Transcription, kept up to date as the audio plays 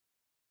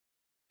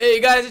Hey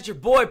guys, it's your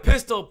boy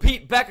Pistol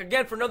Pete back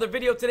again for another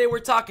video. Today we're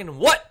talking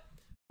what?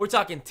 We're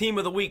talking Team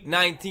of the Week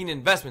 19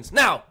 investments.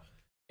 Now,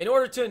 in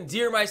order to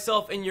endear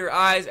myself in your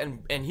eyes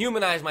and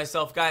humanize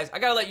myself, guys, I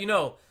gotta let you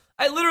know,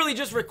 I literally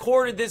just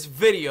recorded this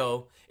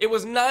video. It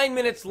was 9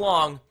 minutes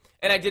long,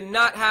 and I did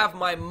not have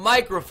my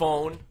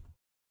microphone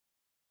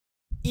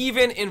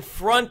even in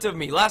front of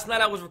me. Last night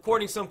I was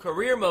recording some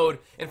career mode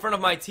in front of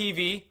my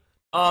TV.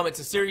 It's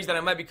a series that I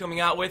might be coming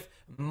out with.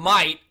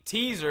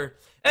 Teaser.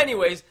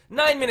 Anyways,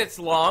 9 minutes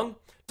long.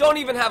 Don't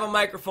even have a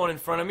microphone in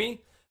front of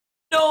me.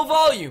 No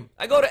volume.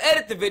 I go to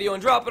edit the video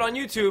and drop it on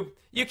YouTube.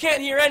 You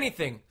can't hear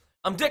anything.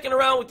 I'm dicking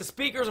around with the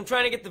speakers. I'm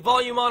trying to get the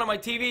volume on my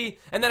TV.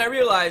 And then I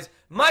realize,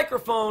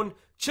 microphone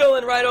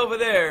chilling right over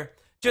there.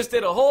 Just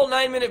did a whole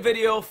 9-minute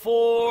video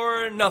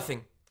for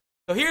nothing.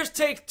 So here's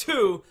take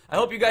 2. I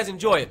hope you guys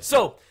enjoy it.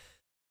 So,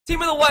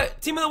 Team of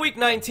the Week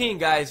 19,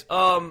 guys.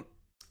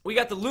 We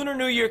got the Lunar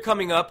New Year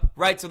coming up,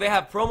 right? So they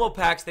have promo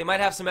packs. They might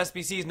have some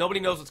SBCs. Nobody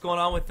knows what's going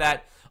on with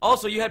that.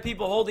 Also, you had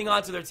people holding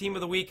on to their Team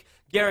of the Week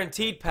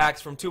guaranteed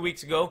packs from 2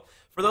 weeks ago.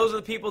 For those of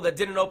the people that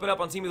didn't open up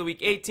on Team of the Week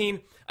 18,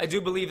 I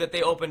do believe that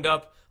they opened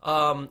up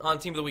on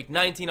Team of the Week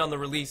 19 on the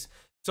release.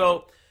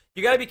 So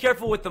you got to be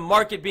careful with the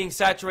market being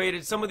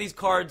saturated. Some of these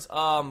cards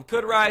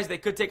could rise. They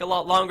could take a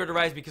lot longer to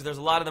rise because there's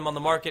a lot of them on the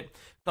market.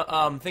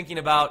 Thinking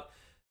about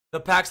the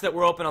packs that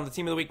were open on the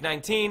Team of the Week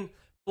 19,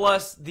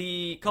 plus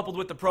coupled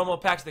with the promo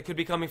packs that could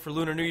be coming for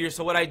Lunar New Year.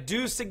 So what I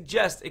do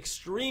suggest,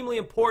 extremely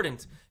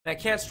important, and I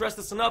can't stress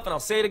this enough, and I'll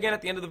say it again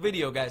at the end of the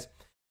video, guys.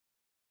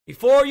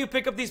 Before you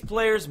pick up these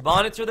players,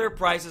 monitor their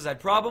prices.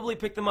 I'd probably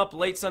pick them up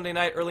late Sunday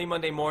night, early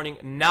Monday morning,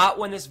 not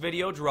when this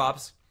video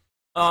drops.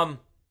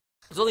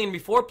 There's only going to be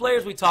 4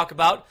 players we talk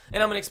about,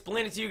 and I'm going to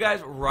explain it to you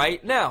guys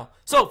right now.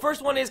 So,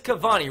 first one is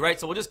Cavani, right?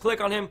 So we'll just click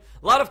on him.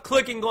 A lot of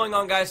clicking going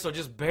on, guys, so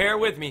just bear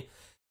with me.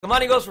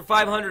 Cavani goes for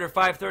 500 or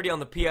 530 on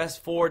the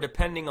PS4,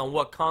 depending on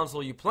what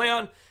console you play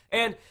on.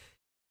 And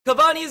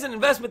Cavani is an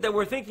investment that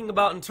we're thinking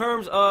about in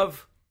terms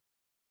of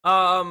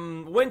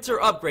winter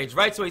upgrades,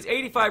 right? So he's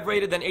 85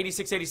 rated, then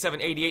 86,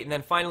 87, 88, and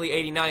then finally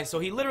 89. So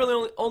he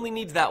literally only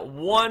needs that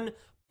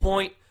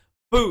 1-point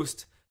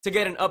boost to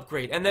get an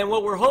upgrade. And then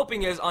what we're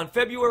hoping is on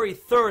February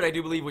 3rd, I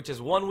do believe, which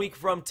is 1 week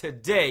from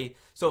today,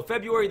 so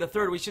February the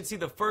 3rd, we should see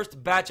the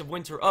first batch of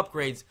winter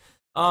upgrades.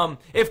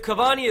 If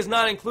Cavani is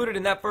not included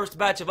in that first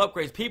batch of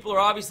upgrades, people are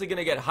obviously going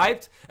to get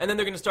hyped, and then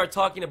they're going to start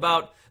talking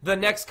about the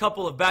next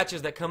couple of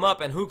batches that come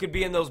up and who could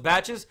be in those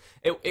batches.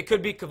 It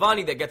could be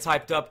Cavani that gets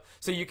hyped up,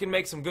 so you can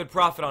make some good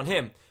profit on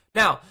him.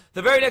 Now,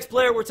 the very next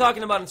player we're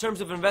talking about in terms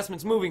of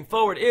investments moving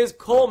forward is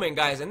Coleman,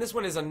 guys, and this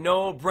one is a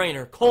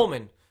no-brainer.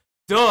 Coleman,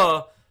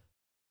 duh,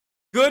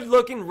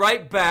 good-looking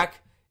right back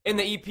in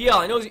the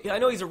EPL. I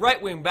know he's a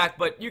right wing back,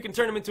 but you can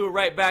turn him into a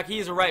right back. He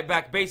is a right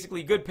back,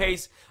 basically good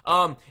pace,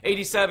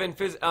 87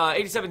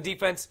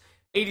 defense,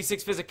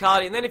 86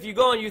 physicality. And then if you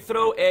go and you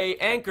throw a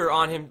anchor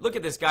on him, look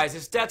at this, guys.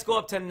 His stats go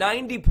up to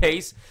 90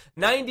 pace,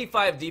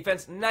 95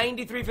 defense,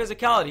 93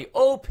 physicality.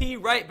 OP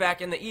right back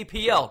in the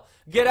EPL.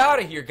 Get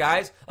out of here,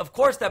 guys. Of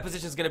course that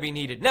position is going to be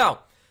needed.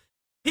 Now,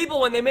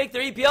 people, when they make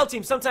their EPL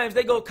team, sometimes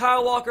they go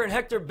Kyle Walker and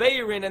Hector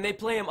Bellerin and they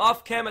play him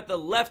off-cam at the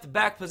left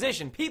back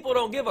position. People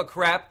don't give a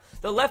crap.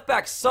 The left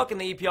backs suck in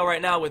the EPL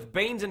right now, with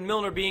Baines and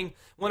Milner being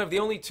one of the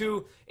only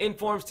 2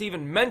 informs to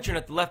even mention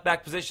at the left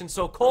back position.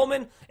 So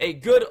Coleman, a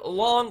good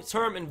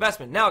long-term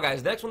investment. Now,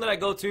 guys, the next one that I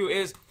go to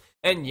is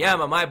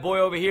Enyama, my boy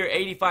over here,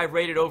 85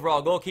 rated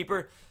overall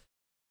goalkeeper.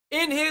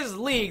 In his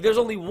league, there's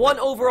only 1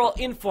 overall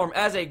inform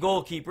as a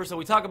goalkeeper, so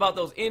we talk about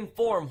those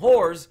inform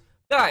whores.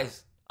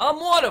 Guys,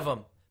 I'm one of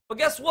them. But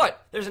guess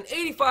what? There's an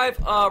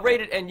 85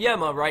 rated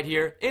Enyama right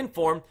here, in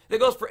form, that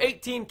goes for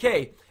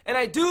 18K. And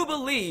I do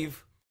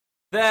believe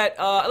that,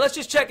 let's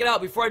just check it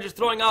out before I just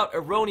throwing out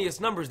erroneous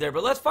numbers there.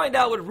 But let's find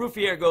out what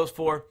Ruffier goes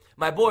for.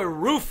 My boy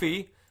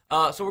Rufy.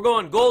 So we're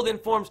going gold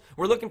informs.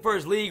 We're looking for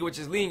his league, which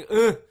is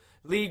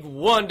League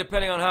 1,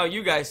 depending on how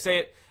you guys say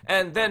it.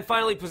 And then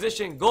finally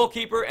position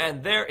goalkeeper.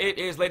 And there it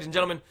is, ladies and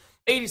gentlemen.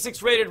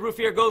 86 rated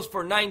Ruffier goes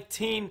for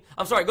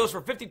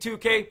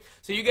 52K.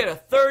 So you get a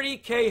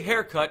 30K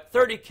haircut,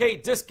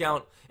 30K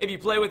discount if you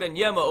play with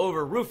Enyama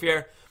over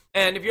Ruffier.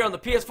 And if you're on the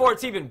PS4,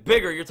 it's even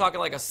bigger. You're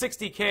talking like a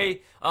 60K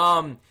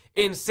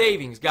in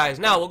savings, guys.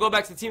 Now, we'll go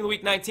back to the Team of the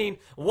Week 19.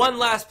 One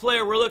last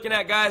player we're looking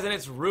at, guys, and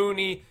it's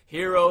Rooney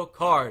Hero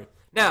card.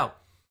 Now,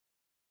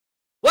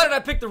 why did I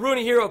pick the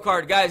Rooney Hero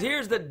card, guys?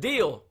 Here's the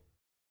deal.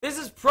 This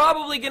is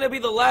probably going to be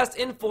the last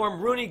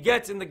inform Rooney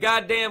gets in the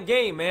goddamn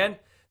game, man.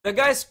 The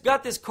guy's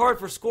got this card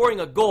for scoring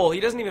a goal. He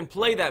doesn't even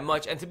play that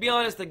much. And to be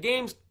honest, the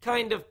game's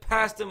kind of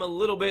passed him a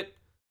little bit,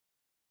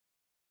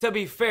 to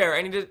be fair.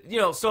 And he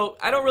just, so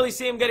I don't really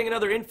see him getting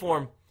another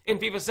inform in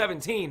FIFA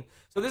 17.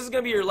 So this is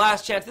going to be your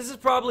last chance. This is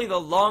probably the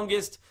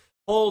longest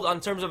hold on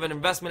terms of an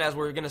investment as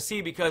we're going to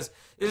see, because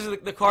this is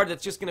the card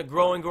that's just going to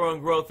grow and grow and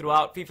grow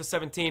throughout FIFA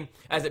 17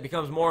 as it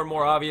becomes more and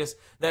more obvious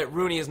that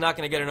Rooney is not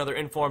going to get another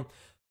inform.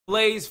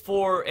 plays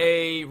for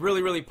a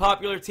really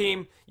popular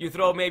team. You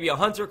throw maybe a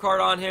Hunter card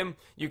on him.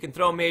 You can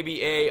throw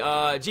maybe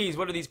a, geez,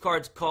 what are these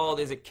cards called?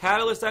 Is it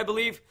Catalyst, I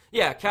believe?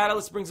 Yeah,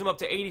 Catalyst brings him up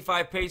to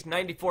 85 pace,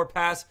 94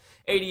 pass,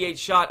 88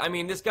 shot. I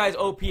mean, this guy's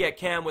OP at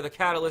cam with a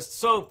Catalyst.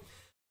 So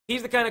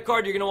he's the kind of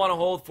card you're going to want to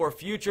hold for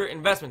future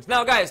investments.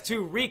 Now, guys,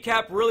 to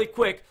recap really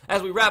quick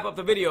as we wrap up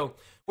the video,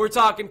 we're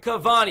talking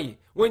Cavani,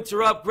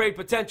 winter upgrade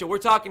potential. We're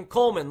talking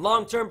Coleman,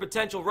 long-term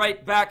potential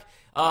right back,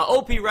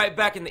 OP right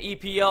back in the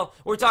EPL.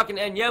 We're talking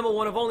Enyema,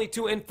 one of only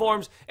 2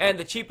 informs, and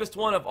the cheapest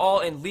one of all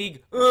in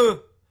League 1.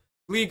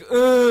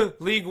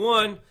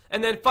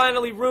 And then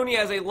finally, Rooney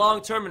as a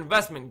long-term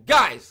investment.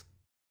 Guys,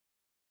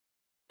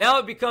 now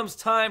it becomes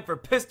time for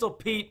Pistol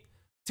Pete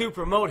to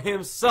promote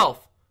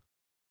himself.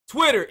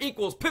 Twitter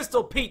equals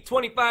Pistol Pete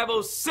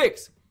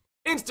 2506.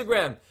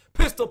 Instagram,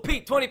 Pistol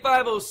Pete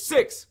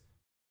 2506.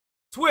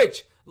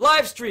 Twitch,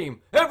 live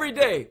stream, every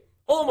day,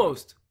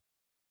 almost.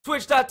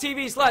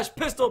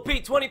 Twitch.tv/Pistol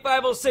Pete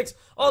 2506.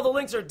 All the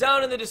links are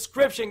down in the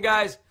description,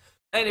 guys.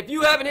 And if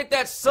you haven't hit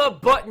that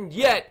sub button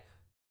yet,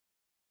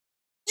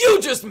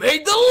 you just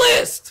made the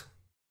list!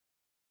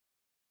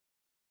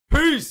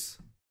 Peace!